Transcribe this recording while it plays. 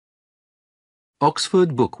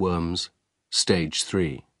Oxford Bookworms, Stage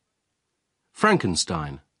 3.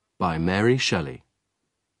 Frankenstein by Mary Shelley.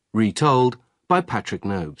 Retold by Patrick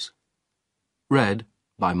Nobes. Read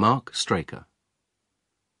by Mark Straker.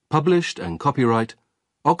 Published and copyright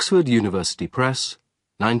Oxford University Press,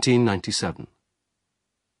 1997.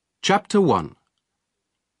 Chapter 1.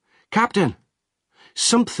 Captain,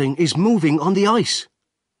 something is moving on the ice.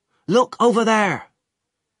 Look over there.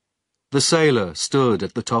 The sailor stood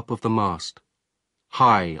at the top of the mast,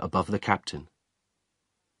 high above the captain.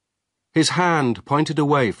 His hand pointed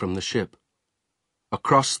away from the ship,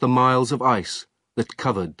 across the miles of ice that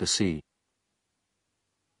covered the sea.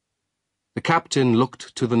 The captain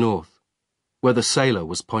looked to the north, where the sailor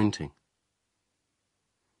was pointing.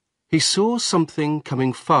 He saw something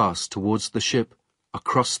coming fast towards the ship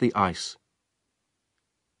across the ice.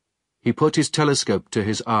 He put his telescope to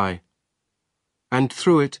his eye, and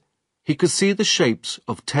through it he could see the shapes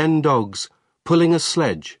of 10 dogs pulling a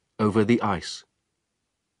sledge over the ice.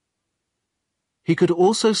 He could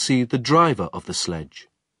also see the driver of the sledge,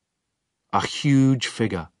 a huge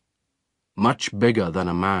figure, much bigger than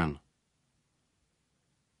a man.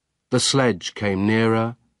 The sledge came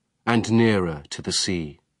nearer and nearer to the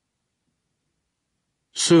sea.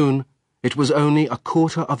 Soon it was only a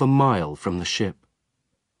quarter of a mile from the ship.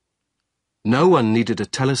 No one needed a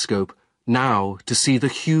telescope now to see the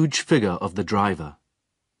huge figure of the driver.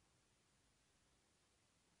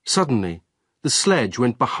 Suddenly, the sledge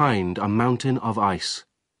went behind a mountain of ice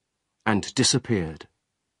and disappeared.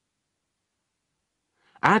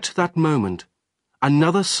 At that moment,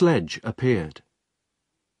 another sledge appeared.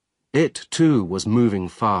 It too was moving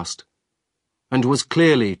fast and was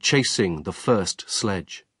clearly chasing the first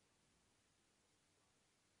sledge.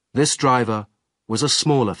 This driver was a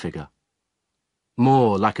smaller figure,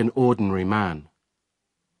 more like an ordinary man.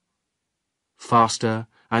 Faster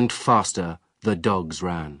and faster the dogs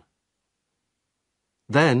ran.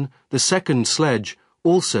 Then the second sledge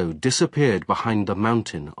also disappeared behind the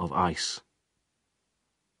mountain of ice.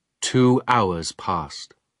 2 hours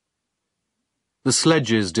passed. The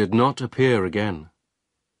sledges did not appear again.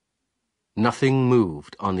 Nothing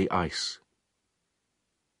moved on the ice.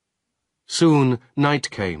 Soon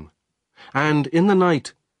night came, and in the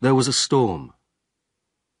night there was a storm.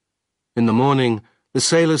 In the morning, the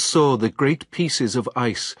sailors saw that great pieces of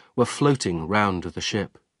ice were floating round the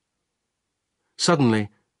ship. Suddenly,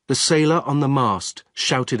 the sailor on the mast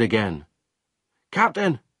shouted again,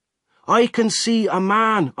 "Captain, I can see a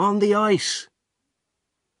man on the ice."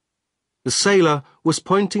 The sailor was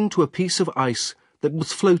pointing to a piece of ice that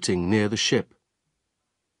was floating near the ship.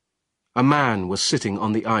 A man was sitting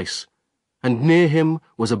on the ice, and near him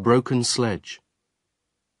was a broken sledge.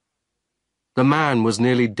 The man was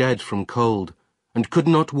nearly dead from cold and could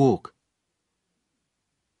not walk.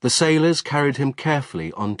 The sailors carried him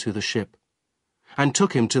carefully onto the ship and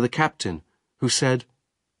took him to the captain, who said,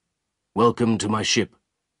 "Welcome to my ship.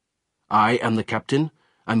 I am the captain,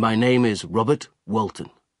 and my name is Robert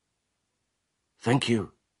Walton." "Thank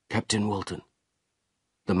you, Captain Walton,"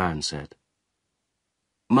 the man said.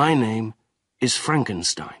 "My name is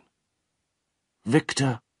Frankenstein.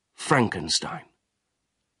 Victor Frankenstein."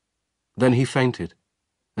 Then he fainted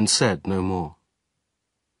and said no more.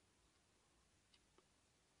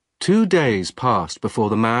 2 days passed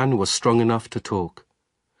before the man was strong enough to talk,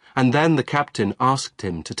 and then the captain asked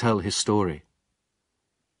him to tell his story.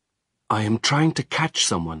 "I am trying to catch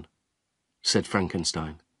someone," said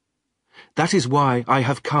Frankenstein. "That is why I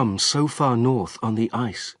have come so far north on the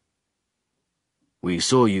ice." "We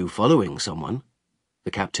saw you following someone,"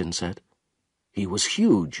 the captain said. "He was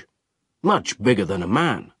huge, much bigger than a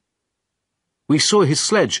man. We saw his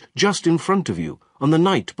sledge just in front of you on the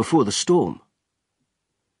night before the storm."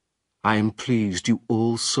 "I am pleased you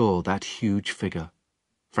all saw that huge figure,"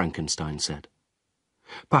 Frankenstein said.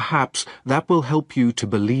 "Perhaps that will help you to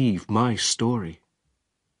believe my story."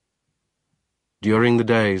 During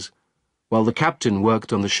the days, while the captain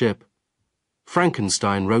worked on the ship,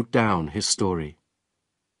 Frankenstein wrote down his story,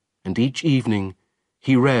 and each evening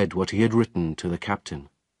he read what he had written to the captain.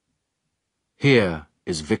 Here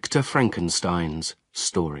is Victor Frankenstein's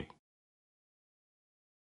story.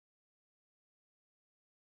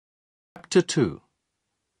 Chapter 2.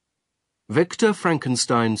 Victor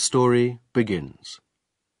Frankenstein's story begins.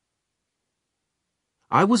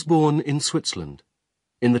 I was born in Switzerland,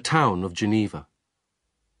 in the town of Geneva.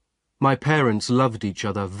 My parents loved each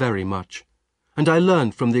other very much, and I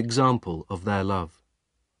learned from the example of their love.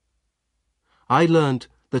 I learned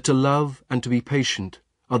that to love and to be patient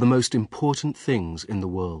are the most important things in the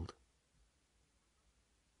world.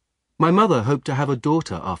 My mother hoped to have a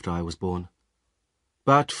daughter after I was born,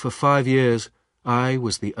 but for 5 years I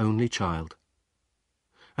was the only child.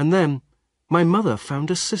 And then my mother found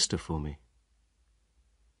a sister for me.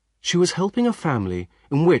 She was helping a family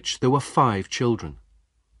in which there were 5 children.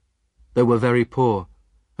 They were very poor,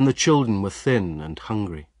 and the children were thin and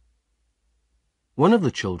hungry. One of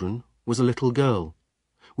the children was a little girl,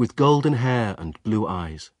 with golden hair and blue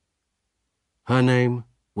eyes. Her name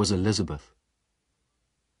was Elizabeth.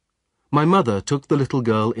 My mother took the little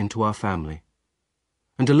girl into our family,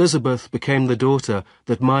 and Elizabeth became the daughter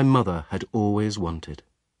that my mother had always wanted.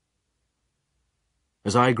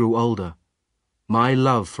 As I grew older, my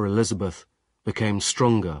love for Elizabeth became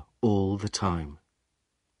stronger all the time.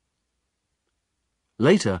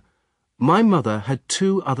 Later, my mother had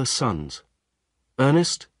 2 other sons,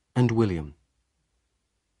 Ernest and William.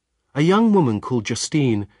 A young woman called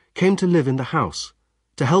Justine came to live in the house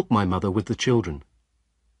to help my mother with the children.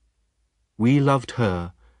 We loved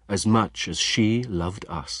her as much as she loved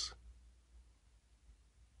us.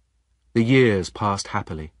 The years passed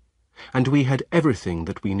happily, and we had everything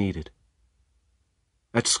that we needed.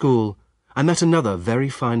 At school, I met another very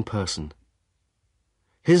fine person.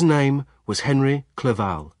 His name was Henry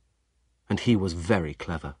Clerval, and he was very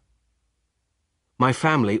clever. My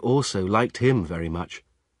family also liked him very much,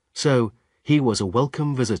 so he was a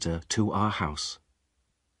welcome visitor to our house.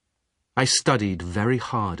 I studied very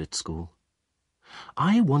hard at school.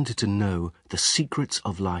 I wanted to know the secrets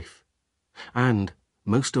of life, and,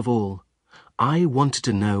 most of all, I wanted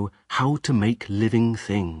to know how to make living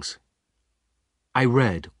things. I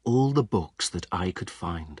read all the books that I could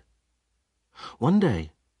find. One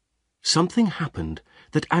day, something happened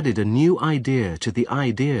that added a new idea to the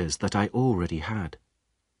ideas that I already had.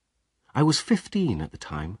 I was 15 at the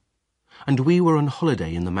time, and we were on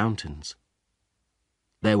holiday in the mountains.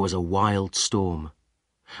 There was a wild storm,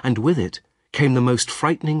 and with it came the most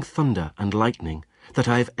frightening thunder and lightning that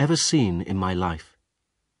I have ever seen in my life.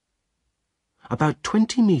 About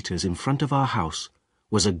 20 meters in front of our house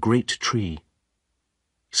was a great tree.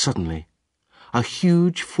 Suddenly, a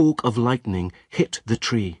huge fork of lightning hit the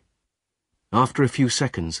tree. After a few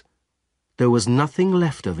seconds, there was nothing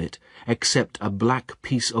left of it except a black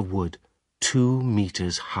piece of wood 2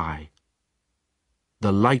 meters high.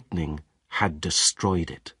 The lightning had destroyed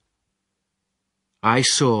it. I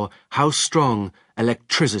saw how strong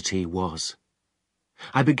electricity was.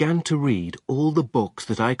 I began to read all the books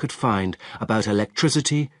that I could find about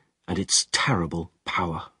electricity and its terrible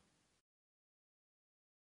power.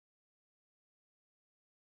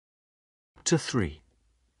 Chapter 3.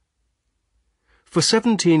 For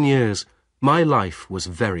 17 years, my life was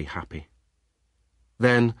very happy.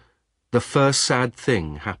 Then, the first sad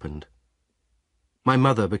thing happened. My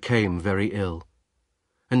mother became very ill,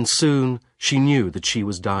 and soon she knew that she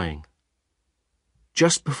was dying.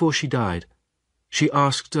 Just before she died, she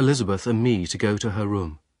asked Elizabeth and me to go to her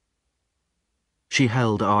room. She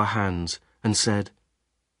held our hands and said,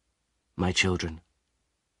 "My children,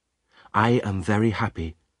 I am very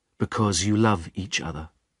happy because you love each other,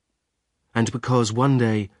 and because one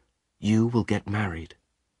day you will get married.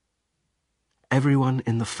 Everyone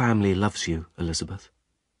in the family loves you, Elizabeth.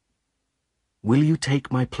 Will you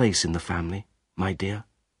take my place in the family, my dear?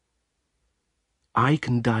 I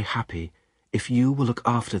can die happy if you will look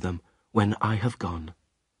after them when I have gone."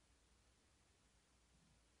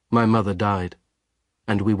 My mother died,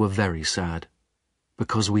 and we were very sad,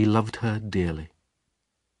 because we loved her dearly.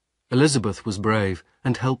 Elizabeth was brave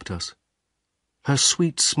and helped us. Her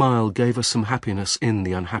sweet smile gave us some happiness in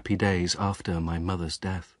the unhappy days after my mother's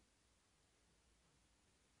death.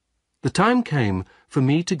 The time came for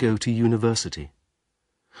me to go to university.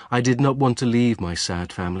 I did not want to leave my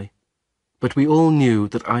sad family, but we all knew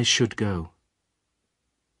that I should go.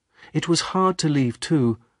 It was hard to leave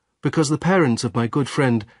too, because the parents of my good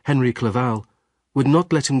friend Henry Clerval would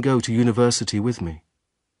not let him go to university with me.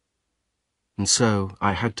 And so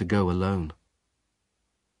I had to go alone.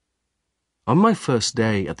 On my first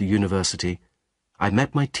day at the university, I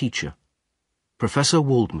met my teacher, Professor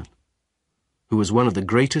Waldman, who was one of the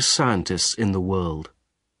greatest scientists in the world.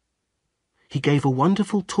 He gave a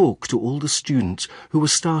wonderful talk to all the students who were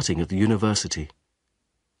starting at the university.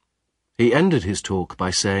 He ended his talk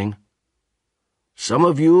by saying, "Some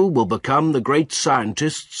of you will become the great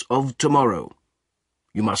scientists of tomorrow.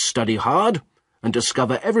 You must study hard and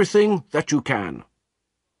discover everything that you can.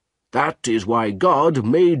 That is why God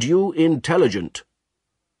made you intelligent,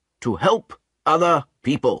 to help other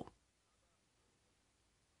people."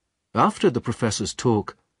 After the professor's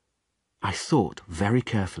talk, I thought very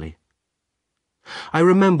carefully. I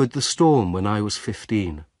remembered the storm when I was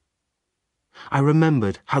 15. I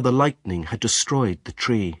remembered how the lightning had destroyed the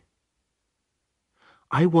tree.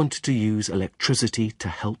 I wanted to use electricity to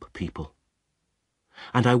help people.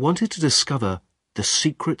 And I wanted to discover the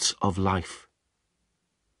secrets of life.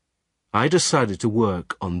 I decided to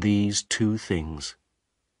work on these two things.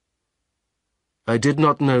 I did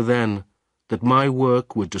not know then that my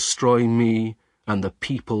work would destroy me and the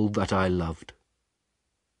people that I loved.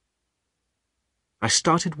 I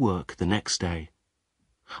started work the next day.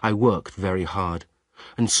 I worked very hard,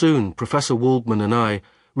 and soon Professor Waldman and I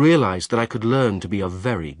realized that I could learn to be a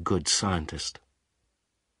very good scientist.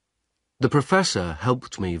 The professor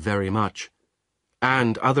helped me very much,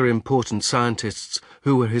 and other important scientists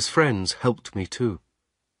who were his friends helped me too.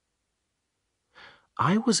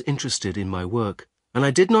 I was interested in my work, and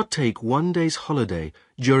I did not take one day's holiday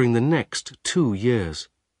during the next 2 years.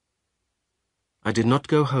 I did not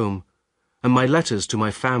go home, and my letters to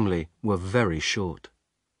my family were very short.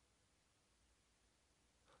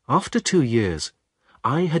 After 2 years,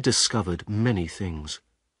 I had discovered many things,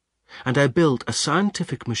 and I built a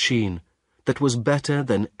scientific machine that was better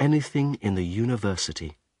than anything in the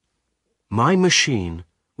university. My machine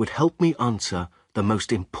would help me answer the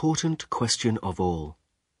most important question of all.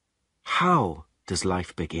 How does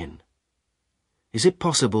life begin? Is it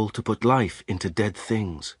possible to put life into dead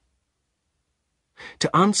things?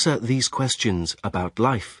 To answer these questions about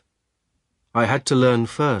life, I had to learn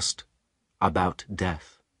first about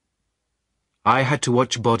death. I had to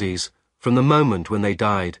watch bodies from the moment when they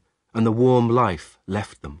died and the warm life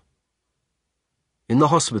left them. In the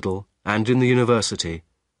hospital and in the university,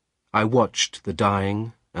 I watched the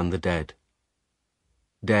dying and the dead.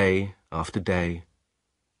 Day after day,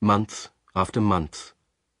 month after month,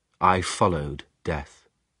 I followed death.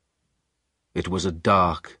 It was a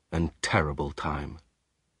dark and terrible time.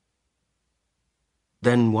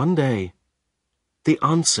 Then one day, the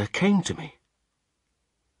answer came to me.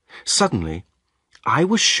 Suddenly, I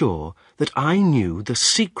was sure that I knew the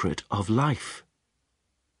secret of life.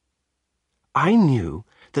 I knew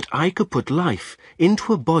that I could put life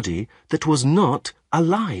into a body that was not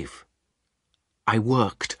alive. I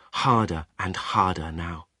worked harder and harder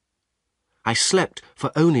now. I slept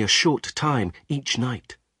for only a short time each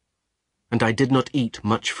night, and I did not eat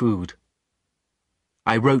much food.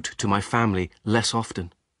 I wrote to my family less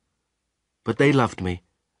often, but they loved me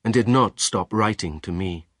and did not stop writing to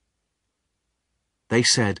me. They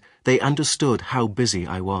said they understood how busy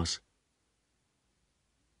I was.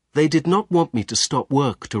 They did not want me to stop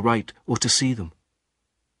work to write or to see them.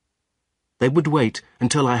 They would wait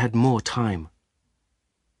until I had more time.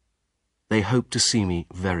 They hoped to see me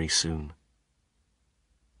very soon.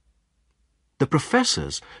 The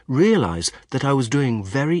professors realized that I was doing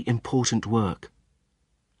very important work,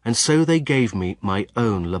 and so they gave me my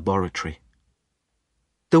own laboratory.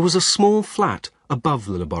 There was a small flat above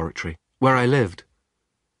the laboratory where I lived,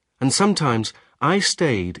 and sometimes I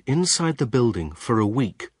stayed inside the building for a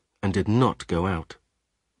week and did not go out.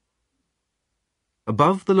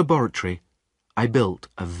 Above the laboratory, I built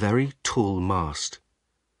a very tall mast.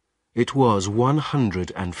 It was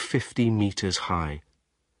 150 meters high,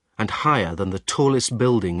 and higher than the tallest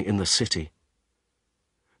building in the city.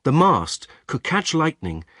 The mast could catch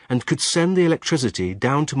lightning and could send the electricity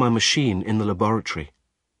down to my machine in the laboratory.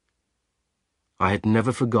 I had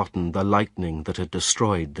never forgotten the lightning that had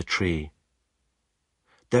destroyed the tree.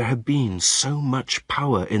 There had been so much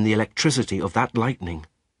power in the electricity of that lightning.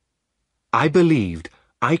 I believed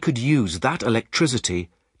I could use that electricity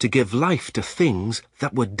to give life to things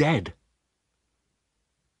that were dead.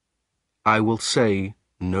 I will say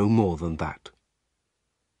no more than that.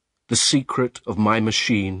 The secret of my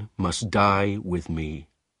machine must die with me.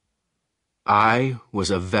 I was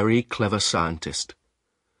a very clever scientist,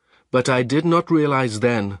 but I did not realize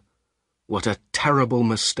then what a terrible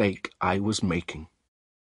mistake I was making.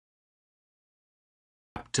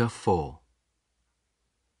 Chapter 4.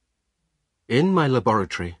 In my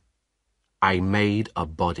laboratory, I made a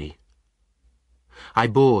body. I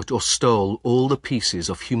bought or stole all the pieces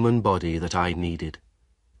of human body that I needed,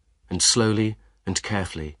 and slowly and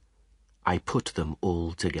carefully I put them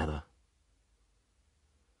all together.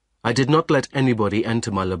 I did not let anybody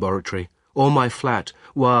enter my laboratory or my flat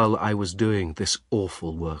while I was doing this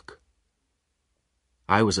awful work.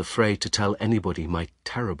 I was afraid to tell anybody my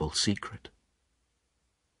terrible secret.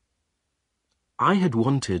 I had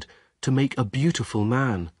wanted to make a beautiful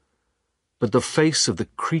man, but the face of the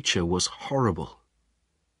creature was horrible.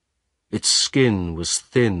 Its skin was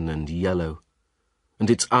thin and yellow, and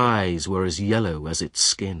its eyes were as yellow as its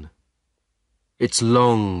skin. Its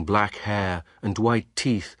long black hair and white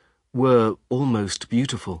teeth were almost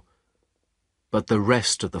beautiful, but the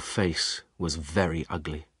rest of the face was very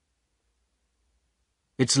ugly.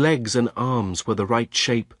 Its legs and arms were the right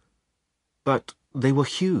shape, but they were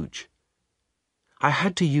huge. I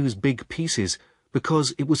had to use big pieces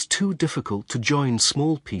because it was too difficult to join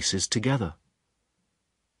small pieces together.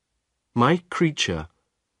 My creature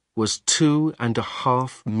was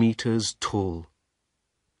 2.5 meters tall.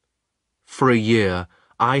 For a year,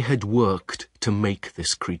 I had worked to make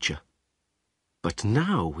this creature, but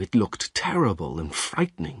now it looked terrible and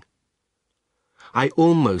frightening. I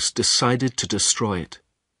almost decided to destroy it,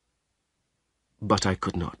 but I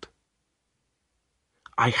could not.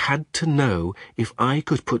 I had to know if I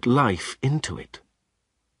could put life into it.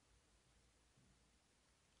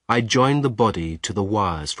 I joined the body to the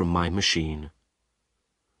wires from my machine.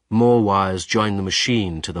 More wires joined the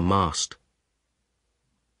machine to the mast.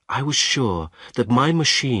 I was sure that my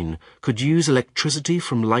machine could use electricity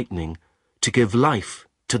from lightning to give life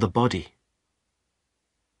to the body.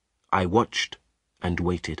 I watched and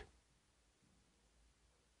waited.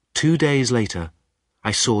 2 days later,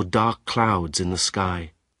 I saw dark clouds in the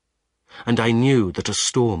sky, and I knew that a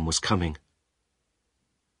storm was coming.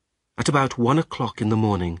 At about 1 o'clock in the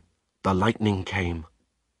morning, the lightning came.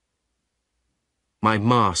 My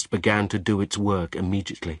mast began to do its work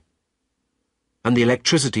immediately, and the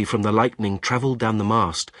electricity from the lightning travelled down the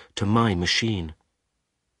mast to my machine.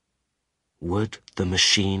 Would the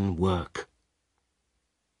machine work?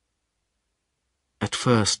 At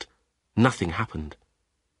first, nothing happened.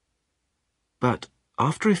 But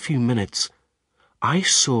after a few minutes, I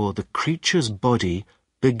saw the creature's body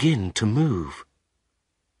begin to move.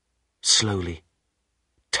 Slowly,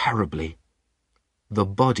 terribly, the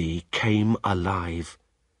body came alive.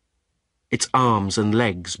 Its arms and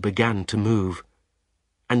legs began to move,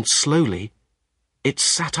 and slowly it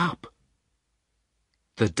sat up.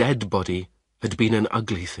 The dead body had been an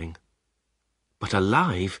ugly thing, but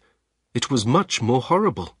alive it was much more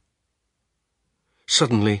horrible.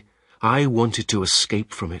 Suddenly, I wanted to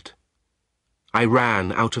escape from it. I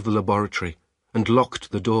ran out of the laboratory and locked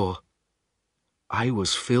the door. I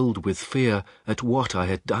was filled with fear at what I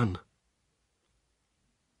had done.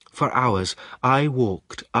 For hours, I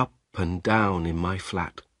walked up and down in my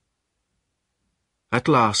flat. At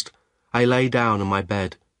last, I lay down on my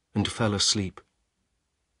bed and fell asleep.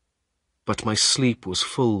 But my sleep was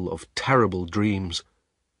full of terrible dreams,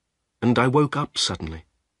 and I woke up suddenly.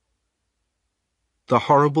 The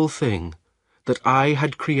horrible thing that I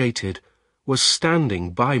had created was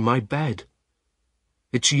standing by my bed.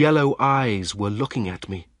 Its yellow eyes were looking at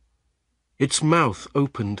me. Its mouth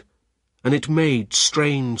opened, and it made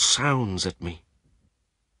strange sounds at me.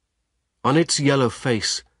 On its yellow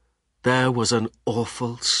face, there was an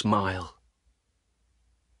awful smile.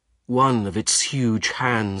 One of its huge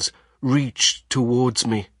hands reached towards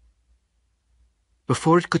me.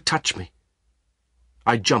 Before it could touch me,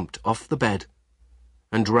 I jumped off the bed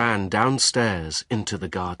and ran downstairs into the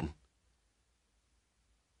garden.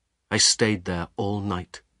 I stayed there all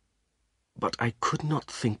night, but I could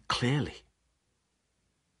not think clearly.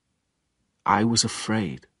 I was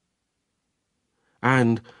afraid.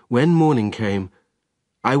 And when morning came,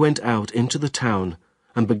 I went out into the town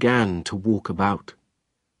and began to walk about.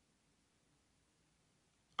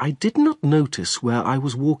 I did not notice where I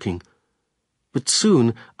was walking, but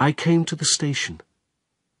soon I came to the station.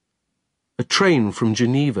 A train from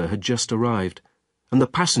Geneva had just arrived, and the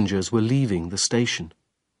passengers were leaving the station.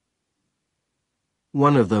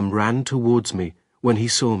 One of them ran towards me when he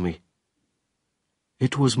saw me.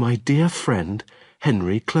 It was my dear friend,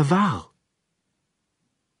 Henry Clerval.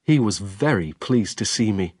 He was very pleased to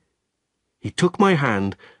see me. He took my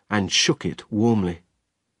hand and shook it warmly.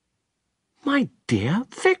 "My dear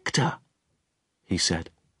Victor," he said,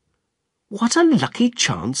 "what a lucky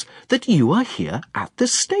chance that you are here at the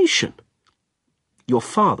station. Your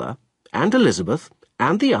father and Elizabeth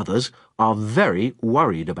and the others are very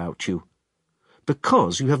worried about you,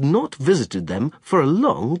 because you have not visited them for a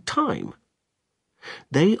long time.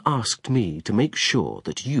 They asked me to make sure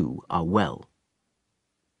that you are well.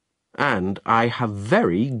 And I have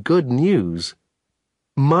very good news.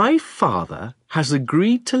 My father has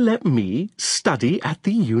agreed to let me study at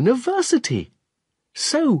the university,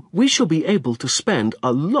 so we shall be able to spend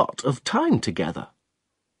a lot of time together."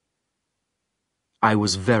 I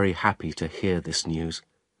was very happy to hear this news,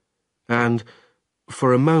 and,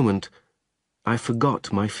 for a moment, I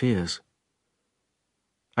forgot my fears.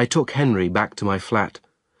 I took Henry back to my flat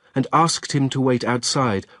and asked him to wait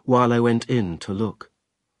outside while I went in to look.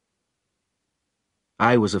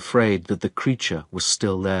 I was afraid that the creature was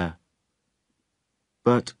still there,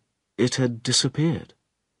 but it had disappeared.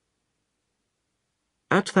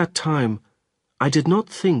 At that time, I did not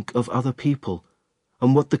think of other people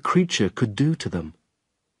and what the creature could do to them.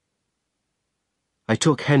 I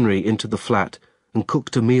took Henry into the flat and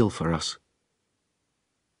cooked a meal for us.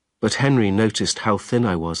 But Henry noticed how thin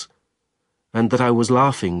I was, and that I was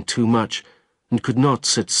laughing too much and could not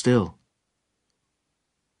sit still.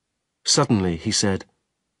 Suddenly he said,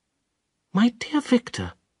 "My dear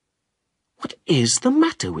Victor, what is the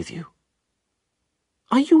matter with you?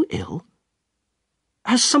 Are you ill?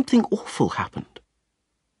 Has something awful happened?"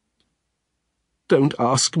 "Don't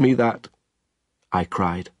ask me that," I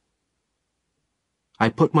cried. I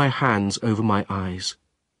put my hands over my eyes.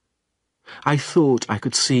 I thought I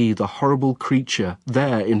could see the horrible creature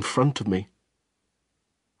there in front of me.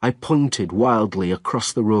 I pointed wildly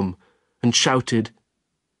across the room and shouted,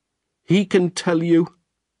 "He can tell you!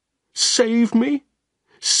 Save me!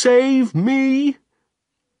 Save me!"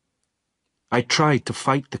 I tried to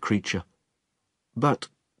fight the creature, but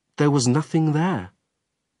there was nothing there.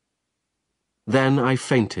 Then I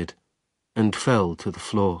fainted and fell to the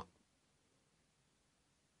floor.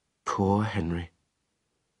 Poor Henry.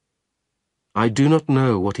 I do not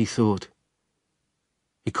know what he thought.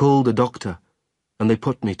 He called a doctor, and they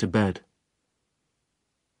put me to bed.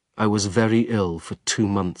 I was very ill for 2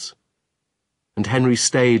 months, and Henry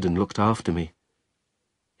stayed and looked after me.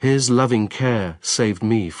 His loving care saved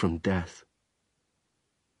me from death.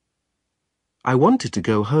 I wanted to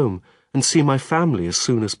go home and see my family as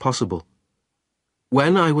soon as possible.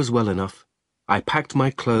 When I was well enough, I packed my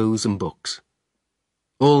clothes and books.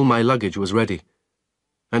 All my luggage was ready,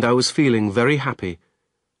 and I was feeling very happy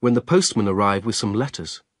when the postman arrived with some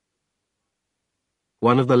letters.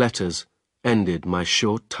 One of the letters ended my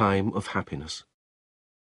short time of happiness.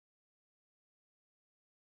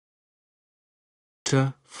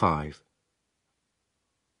 Chapter 5.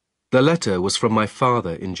 The letter was from my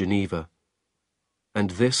father in Geneva,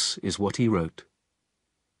 and this is what he wrote.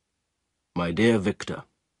 My dear Victor,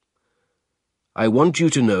 I want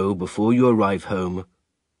you to know before you arrive home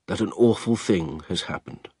that an awful thing has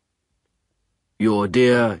happened. Your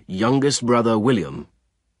dear youngest brother William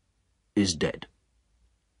is dead.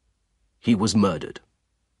 He was murdered.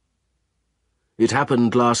 It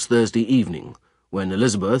happened last Thursday evening, when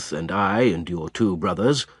Elizabeth and I and your 2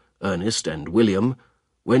 brothers, Ernest and William,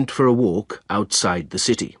 went for a walk outside the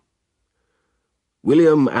city.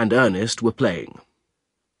 William and Ernest were playing.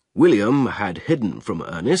 William had hidden from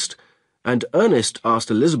Ernest, and Ernest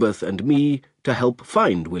asked Elizabeth and me to help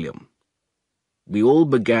find William. We all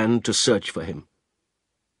began to search for him,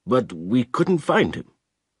 but we couldn't find him.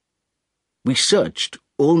 We searched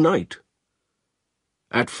all night.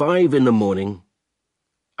 At 5 in the morning,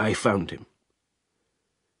 I found him.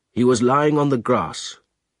 He was lying on the grass,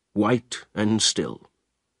 white and still.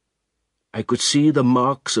 I could see the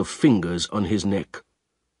marks of fingers on his neck.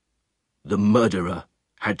 The murderer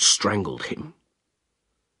had strangled him.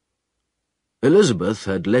 Elizabeth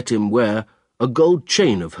had let him wear a gold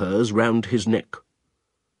chain of hers round his neck.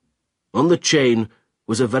 On the chain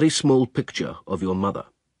was a very small picture of your mother.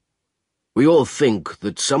 We all think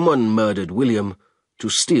that someone murdered William to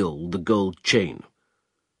steal the gold chain.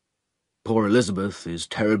 Poor Elizabeth is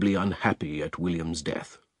terribly unhappy at William's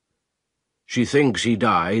death. She thinks he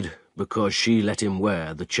died because she let him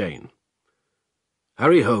wear the chain.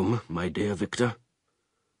 Hurry home, my dear Victor.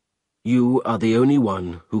 You are the only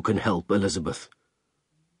one who can help Elizabeth,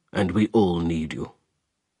 and we all need you.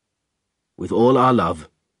 With all our love,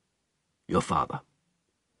 your father.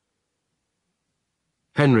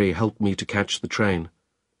 Henry helped me to catch the train.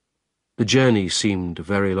 The journey seemed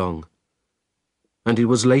very long, and it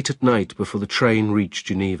was late at night before the train reached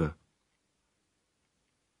Geneva.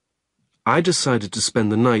 I decided to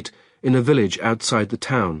spend the night in a village outside the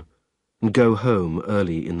town and go home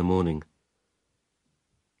early in the morning.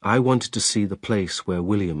 I wanted to see the place where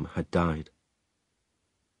William had died.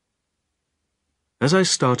 As I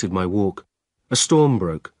started my walk, a storm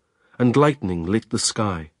broke, and lightning lit the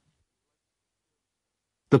sky.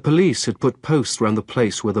 The police had put posts round the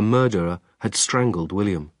place where the murderer had strangled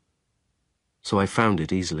William, so I found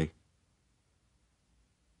it easily.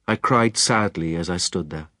 I cried sadly as I stood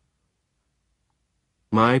there.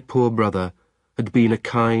 My poor brother had been a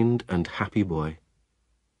kind and happy boy,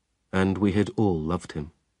 and we had all loved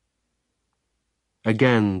him.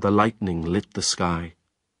 Again the lightning lit the sky,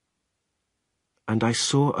 and I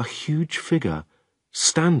saw a huge figure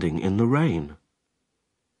standing in the rain.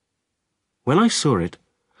 When I saw it,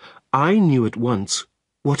 I knew at once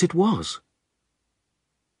what it was.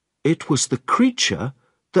 It was the creature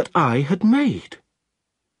that I had made.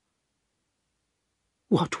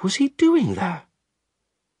 What was he doing there?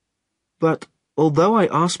 But although I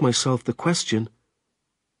asked myself the question,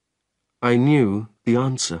 I knew the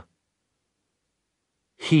answer.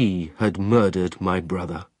 He had murdered my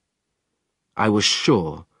brother. I was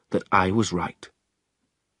sure that I was right.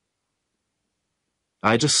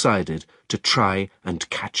 I decided to try and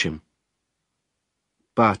catch him.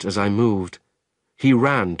 But as I moved, he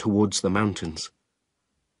ran towards the mountains.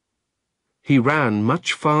 He ran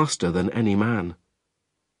much faster than any man.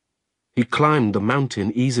 He climbed the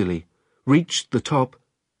mountain easily, reached the top,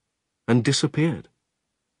 and disappeared.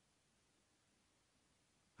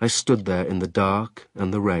 I stood there in the dark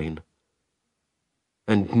and the rain,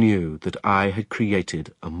 and knew that I had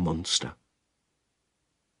created a monster.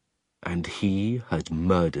 And he had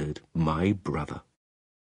murdered my brother.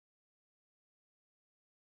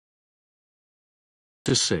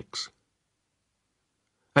 6.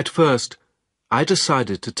 At first, I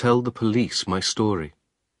decided to tell the police my story.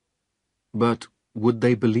 But would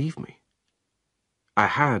they believe me? I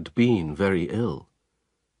had been very ill.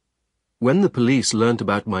 When the police learnt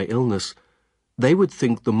about my illness, they would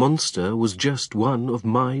think the monster was just one of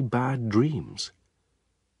my bad dreams.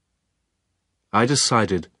 I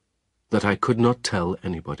decided that I could not tell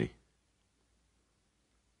anybody.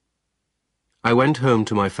 I went home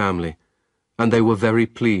to my family, and they were very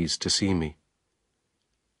pleased to see me.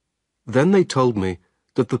 Then they told me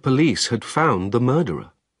that the police had found the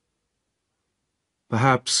murderer.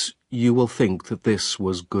 Perhaps you will think that this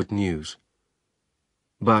was good news,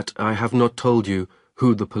 but I have not told you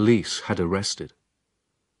who the police had arrested.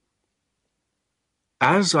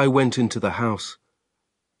 As I went into the house,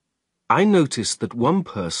 I noticed that one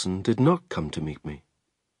person did not come to meet me.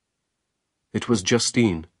 It was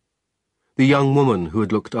Justine, the young woman who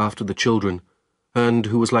had looked after the children and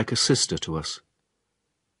who was like a sister to us.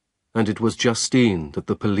 And it was Justine that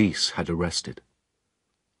the police had arrested.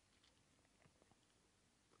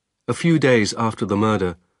 A few days after the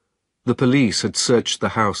murder, the police had searched the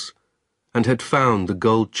house and had found the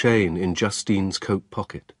gold chain in Justine's coat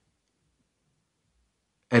pocket.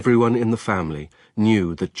 Everyone in the family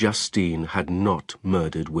knew that Justine had not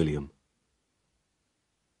murdered William.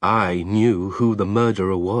 I knew who the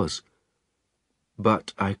murderer was,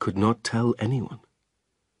 but I could not tell anyone.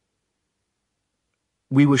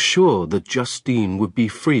 We were sure that Justine would be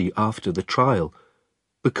free after the trial,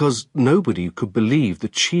 because nobody could believe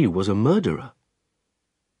that she was a murderer.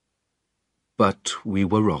 But we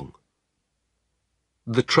were wrong.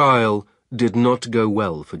 The trial did not go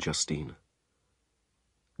well for Justine.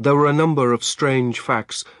 There were a number of strange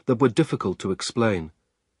facts that were difficult to explain,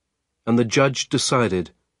 and the judge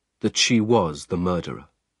decided that she was the murderer.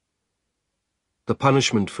 The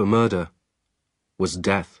punishment for murder was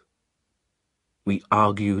death. We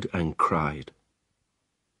argued and cried.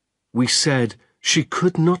 We said she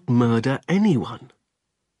could not murder anyone.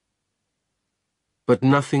 But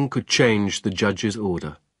nothing could change the judge's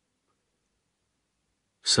order.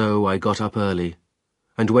 So I got up early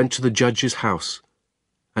and went to the judge's house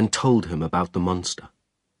and told him about the monster.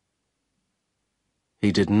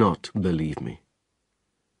 He did not believe me.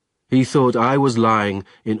 He thought I was lying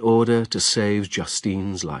in order to save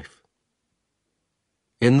Justine's life.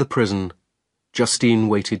 In the prison, Justine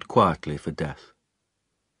waited quietly for death.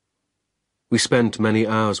 We spent many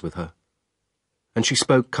hours with her, and she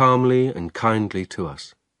spoke calmly and kindly to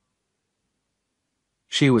us.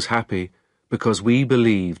 She was happy because we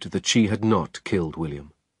believed that she had not killed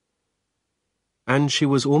William. And she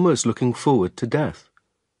was almost looking forward to death,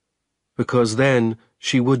 because then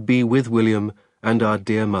she would be with William and our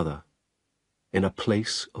dear mother, in a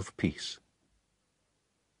place of peace.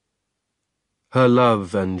 Her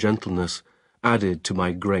love and gentleness added to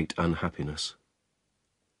my great unhappiness.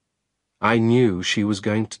 I knew she was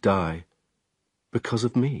going to die because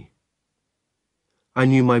of me. I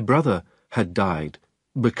knew my brother had died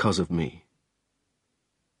because of me.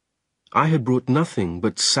 I had brought nothing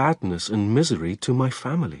but sadness and misery to my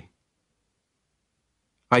family.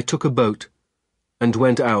 I took a boat and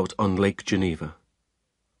went out on Lake Geneva.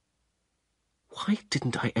 Why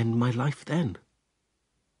didn't I end my life then?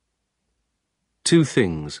 Two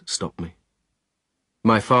things stopped me.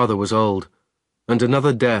 My father was old, and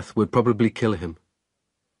another death would probably kill him,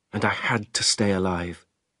 and I had to stay alive,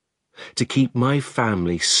 to keep my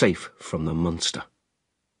family safe from the monster.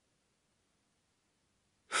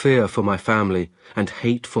 Fear for my family and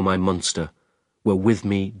hate for my monster were with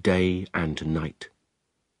me day and night.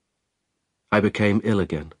 I became ill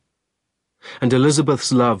again, and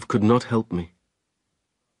Elizabeth's love could not help me.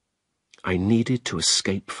 I needed to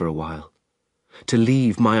escape for a while, to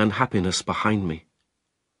leave my unhappiness behind me.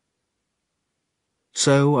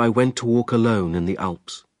 So I went to walk alone in the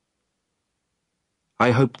Alps.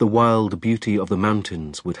 I hoped the wild beauty of the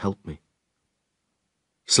mountains would help me.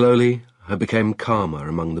 Slowly, I became calmer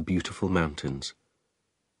among the beautiful mountains.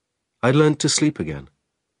 I learned to sleep again,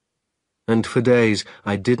 and for days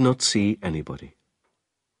I did not see anybody.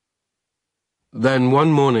 Then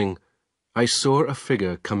one morning I saw a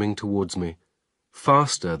figure coming towards me,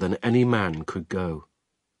 faster than any man could go.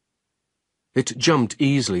 It jumped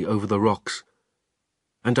easily over the rocks,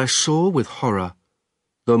 and I saw with horror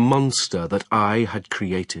the monster that I had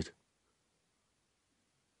created.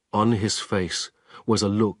 On his face was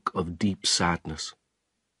a look of deep sadness,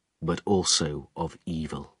 but also of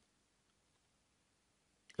evil.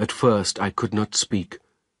 At first I could not speak,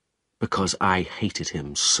 because I hated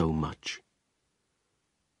him so much.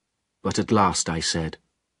 But at last I said,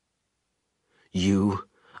 "You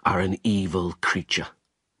are an evil creature.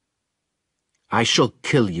 I shall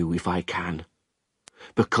kill you if I can,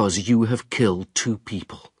 because you have killed 2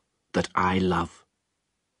 people that I love."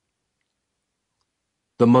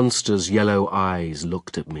 The monster's yellow eyes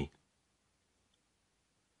looked at me.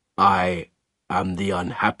 "I am the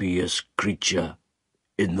unhappiest creature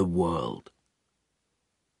in the world,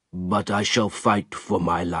 but I shall fight for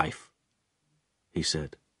my life," he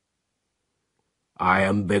said. "I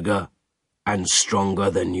am bigger and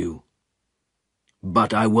stronger than you,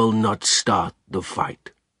 but I will not start the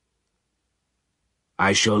fight.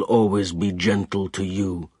 I shall always be gentle to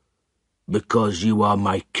you, because you are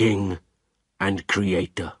my king and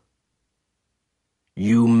creator.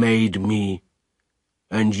 You made me,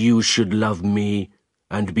 and you should love me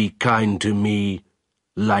and be kind to me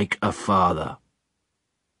like a father.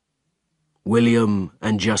 William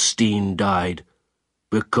and Justine died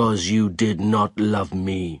because you did not love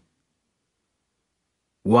me.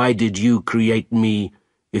 Why did you create me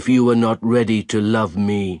if you were not ready to love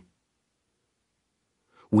me?"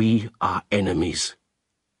 "We are enemies,"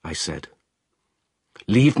 I said.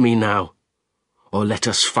 "Leave me now, or let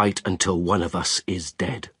us fight until one of us is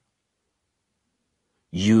dead."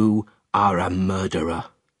 "You are a murderer.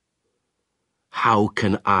 How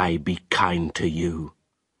can I be kind to you?"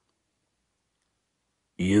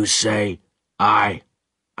 "You say I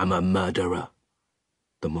am a murderer,"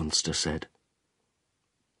 the monster said.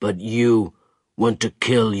 "But you want to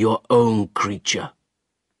kill your own creature.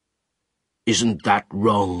 Isn't that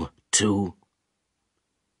wrong, too?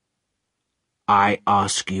 I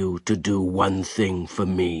ask you to do one thing for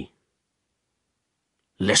me.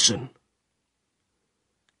 Listen.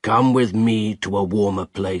 Come with me to a warmer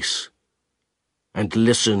place and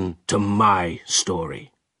listen to my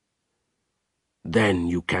story. Then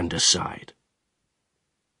you can decide."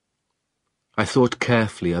 I thought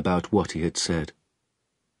carefully about what he had said.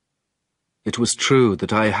 It was true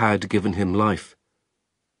that I had given him life,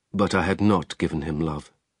 but I had not given him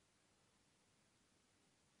love.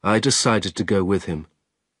 I decided to go with him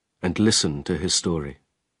and listen to his story.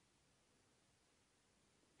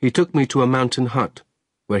 He took me to a mountain hut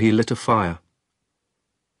where he lit a fire.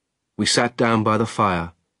 We sat down by the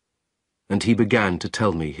fire, and he began to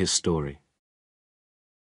tell me his story.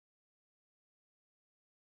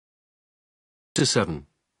 Chapter 7.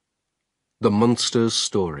 The Monster's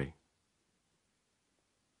Story.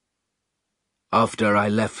 After I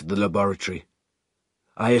left the laboratory,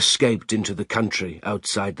 I escaped into the country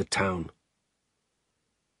outside the town.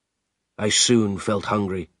 I soon felt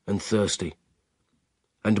hungry and thirsty,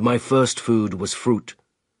 and my first food was fruit,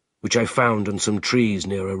 which I found on some trees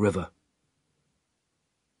near a river.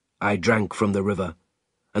 I drank from the river,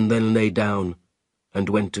 and then lay down and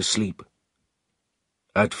went to sleep.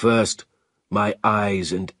 At first, my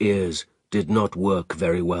eyes and ears did not work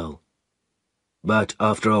very well, but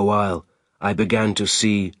after a while I began to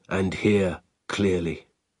see and hear clearly.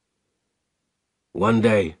 One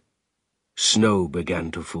day, snow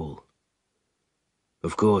began to fall.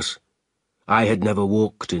 Of course, I had never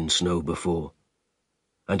walked in snow before,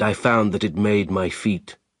 and I found that it made my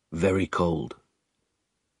feet very cold.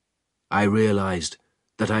 I realized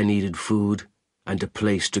that I needed food and a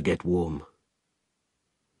place to get warm.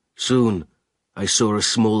 Soon, I saw a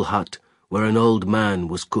small hut where an old man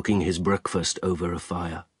was cooking his breakfast over a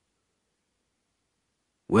fire.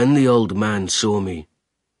 When the old man saw me,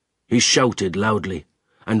 he shouted loudly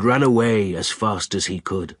and ran away as fast as he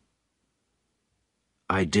could.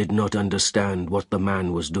 I did not understand what the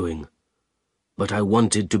man was doing, but I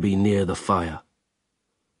wanted to be near the fire.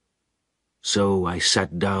 So I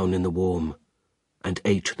sat down in the warm and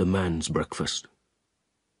ate the man's breakfast.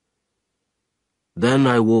 Then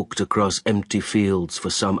I walked across empty fields for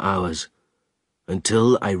some hours,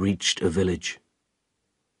 until I reached a village.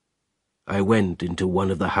 I went into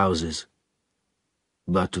one of the houses,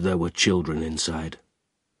 but there were children inside.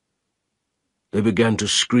 They began to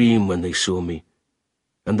scream when they saw me,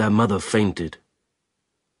 and their mother fainted.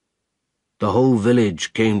 The whole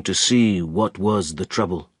village came to see what was the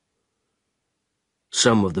trouble.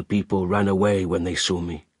 Some of the people ran away when they saw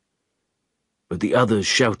me, but the others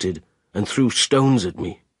shouted and threw stones at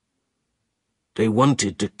me. They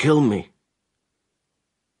wanted to kill me.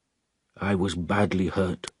 I was badly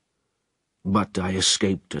hurt, but I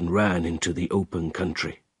escaped and ran into the open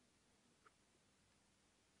country.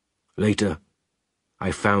 Later,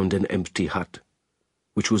 I found an empty hut,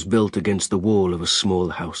 which was built against the wall of a small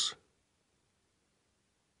house.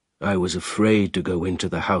 I was afraid to go into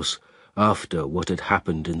the house after what had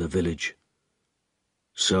happened in the village,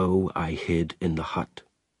 so I hid in the hut.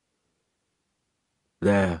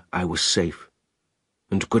 There I was safe,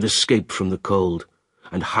 and could escape from the cold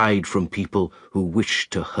and hide from people who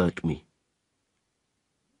wished to hurt me.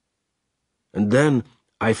 And then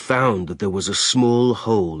I found that there was a small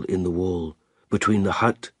hole in the wall between the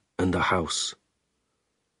hut and the house.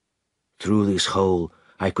 Through this hole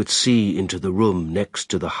I could see into the room next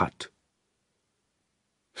to the hut.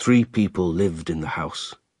 3 people lived in the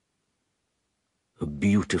house: a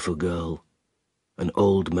beautiful girl, an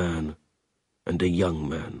old man, and a young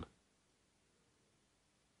man.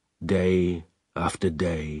 Day after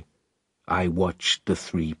day, I watched the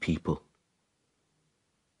 3 people.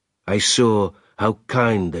 I saw how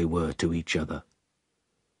kind they were to each other.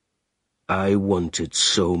 I wanted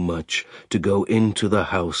so much to go into the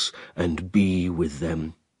house and be with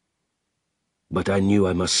them, but I knew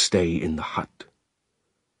I must stay in the hut.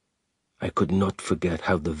 I could not forget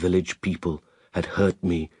how the village people had hurt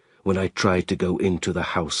me when I tried to go into the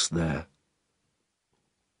house there.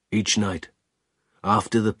 Each night,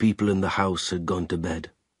 after the people in the house had gone to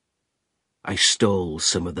bed, I stole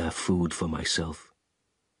some of their food for myself.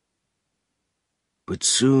 But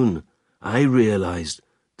soon I realized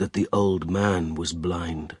that the old man was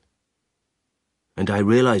blind. And I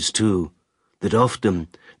realized, too, that often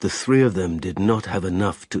the 3 of them did not have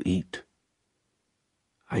enough to eat.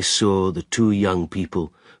 I saw the 2 young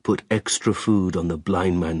people put extra food on the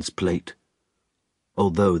blind man's plate,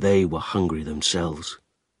 although they were hungry themselves.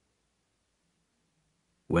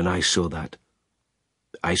 When I saw that,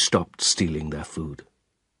 I stopped stealing their food.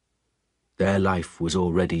 Their life was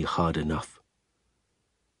already hard enough.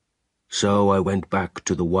 So I went back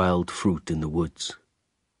to the wild fruit in the woods.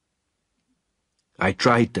 I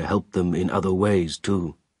tried to help them in other ways,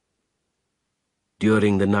 too.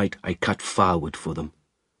 During the night I cut firewood for them,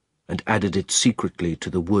 and added it secretly to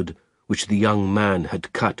the wood which the young man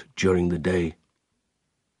had cut during the day.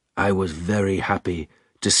 I was very happy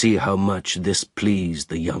to see how much this pleased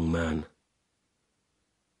the young man.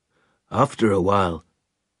 After a while,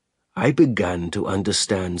 I began to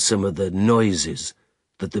understand some of the noises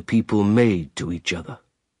that the people made to each other.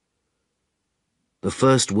 The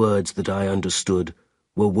first words that I understood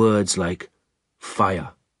were words like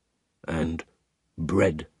fire and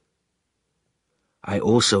bread. I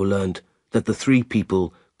also learnt that the 3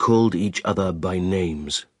 people called each other by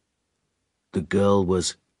names. The girl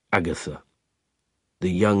was Agatha,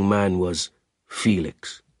 the young man was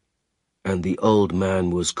Felix, and the old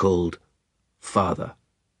man was called Father.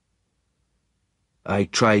 I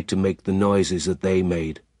tried to make the noises that they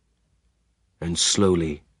made, and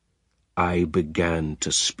slowly I began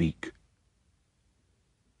to speak.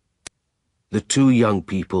 The 2 young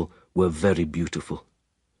people were very beautiful.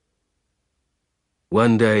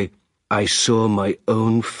 One day I saw my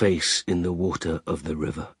own face in the water of the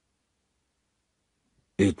river.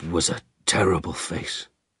 It was a terrible face.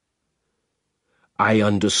 I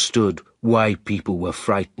understood why people were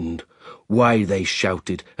frightened, why they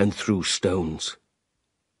shouted and threw stones.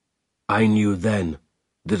 I knew then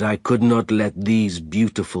that I could not let these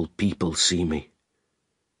beautiful people see me.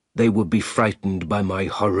 They would be frightened by my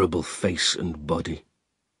horrible face and body.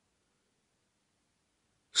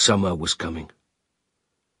 Summer was coming,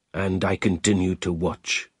 and I continued to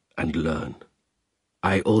watch and learn.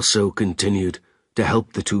 I also continued to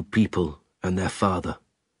help the 2 people and their father,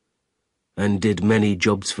 and did many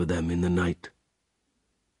jobs for them in the night.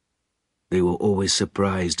 They were always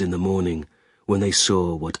surprised in the morning when they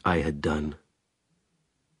saw what I had done.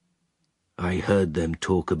 I heard them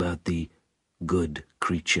talk about the good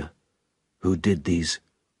creature who did these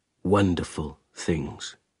wonderful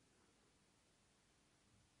things.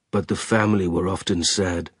 But the family were often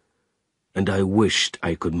sad, and I wished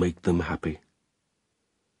I could make them happy.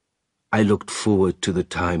 I looked forward to the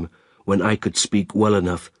time when I could speak well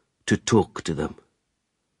enough to talk to them.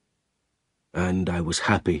 And I was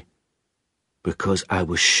happy because I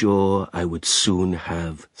was sure I would soon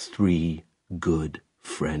have 3 good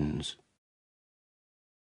friends.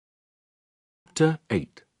 Chapter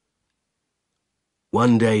 8.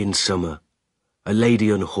 One day in summer, a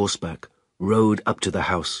lady on horseback rode up to the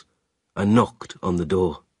house and knocked on the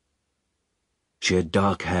door. She had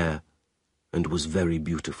dark hair and was very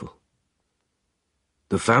beautiful.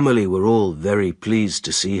 The family were all very pleased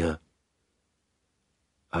to see her.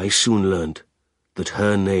 I soon learnt that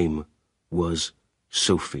her name was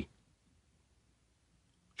Sophie.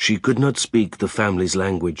 She could not speak the family's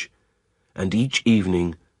language, and each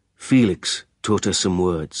evening Felix taught her some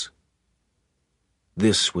words.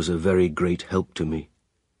 This was a very great help to me,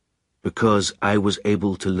 because I was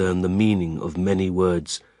able to learn the meaning of many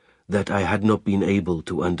words that I had not been able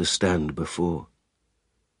to understand before.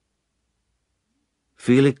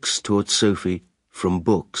 Felix taught Sophie from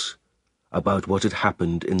books about what had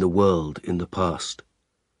happened in the world in the past.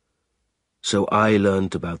 So I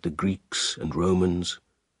learnt about the Greeks and Romans,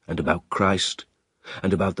 and about Christ,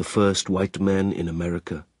 and about the first white men in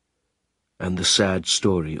America, and the sad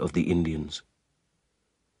story of the Indians.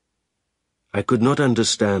 I could not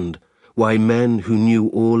understand why men who knew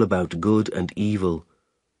all about good and evil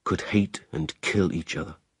could hate and kill each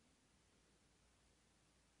other.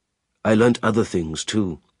 I learnt other things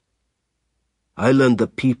too. I learned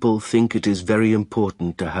that people think it is very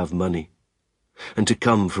important to have money, and to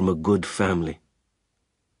come from a good family.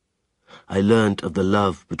 I learnt of the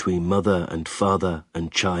love between mother and father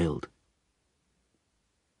and child.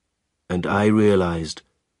 And I realized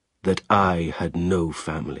that I had no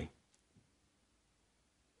family.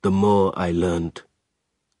 The more I learnt,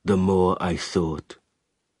 the more I thought,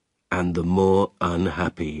 and the more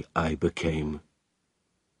unhappy I became.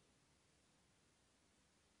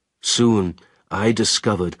 Soon I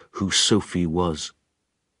discovered who Sophie was.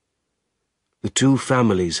 The two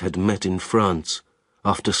families had met in France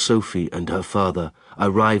after Sophie and her father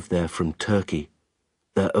arrived there from Turkey,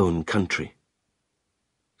 their own country.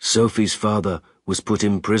 Sophie's father was put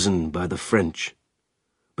in prison by the French,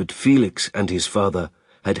 but Felix and his father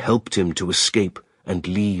had helped him to escape and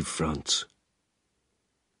leave France.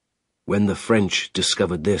 When the French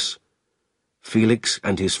discovered this, Felix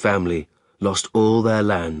and his family lost all their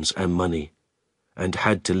lands and money, and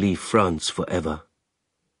had to leave France forever.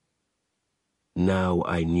 Now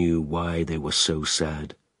I knew why they were so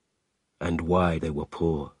sad, and why they were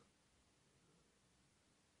poor.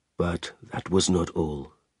 But that was not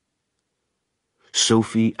all.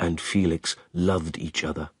 Sophie and Felix loved each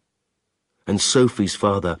other, and Sophie's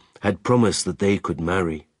father had promised that they could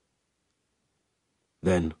marry.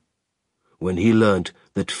 Then, when he learnt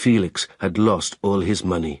that Felix had lost all his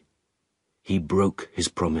money, he broke his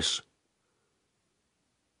promise.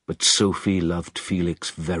 But Sophie loved Felix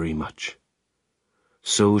very much.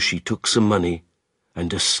 So she took some money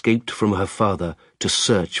and escaped from her father to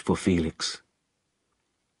search for Felix.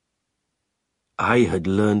 I had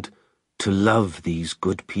learned to love these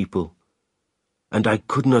good people, and I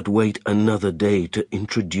could not wait another day to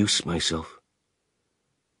introduce myself.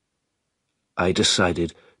 I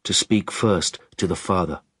decided to speak first to the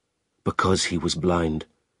father, because he was blind,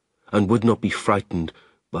 and would not be frightened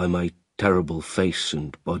by my terrible face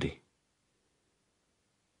and body.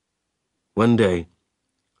 One day,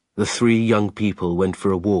 the three young people went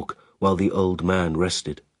for a walk while the old man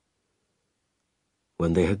rested.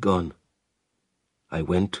 When they had gone, I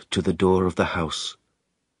went to the door of the house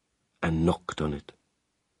and knocked on it.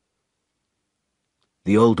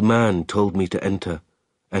 The old man told me to enter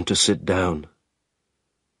and to sit down.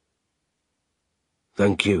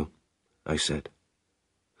 "Thank you," I said.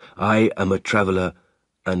 "I am a traveler,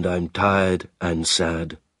 and I'm tired and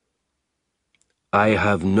sad. I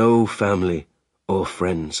have no family or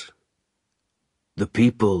friends. The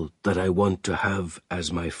people that I want to have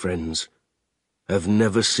as my friends have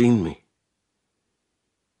never seen me.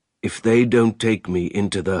 If they don't take me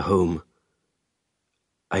into their home,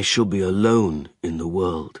 I shall be alone in the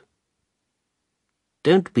world."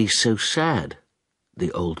 "Don't be so sad,"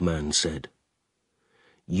 the old man said.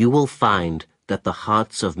 "You will find that the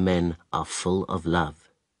hearts of men are full of love.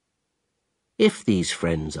 If these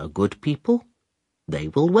friends are good people, they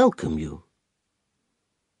will welcome you."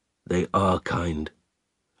 "They are kind,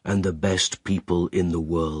 and the best people in the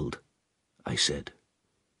world," I said.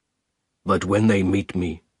 "But when they meet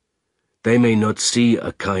me, they may not see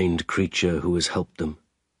a kind creature who has helped them.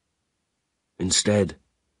 Instead,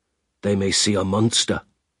 they may see a monster,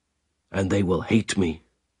 and they will hate me."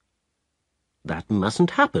 "That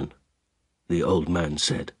mustn't happen," the old man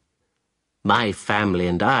said. "My family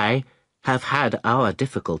and I have had our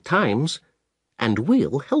difficult times, and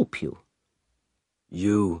we'll help you."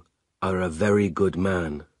 "You are a very good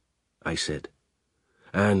man," I said,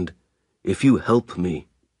 "and if you help me,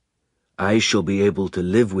 I shall be able to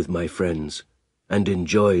live with my friends and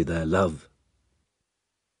enjoy their love."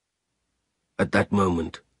 At that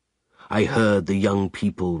moment, I heard the young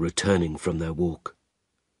people returning from their walk.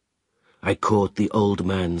 I caught the old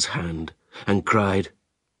man's hand and cried,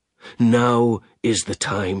 "Now is the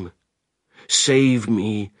time. Save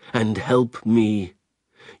me and help me.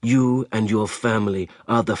 You and your family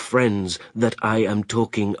are the friends that I am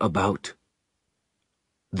talking about."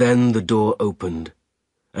 Then the door opened,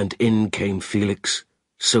 and in came Felix,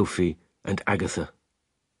 Sophie, and Agatha.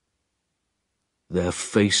 Their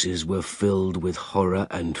faces were filled with horror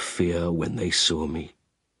and fear when they saw me.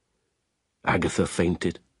 Agatha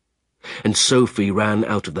fainted, and Sophie ran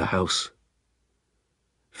out of the house.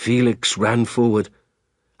 Felix ran forward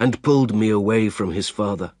and pulled me away from his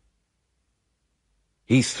father.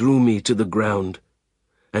 He threw me to the ground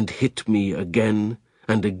and hit me again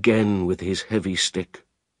and again with his heavy stick.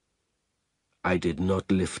 I did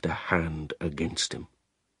not lift a hand against him.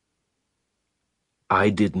 I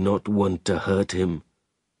did not want to hurt him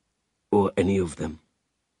or any of them.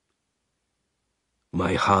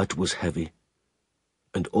 My heart was heavy,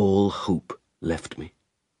 and all hope left me.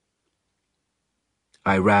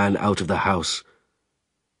 I ran out of the house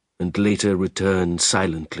and later returned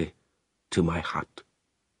silently to my hut.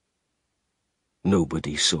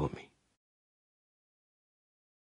 Nobody saw me.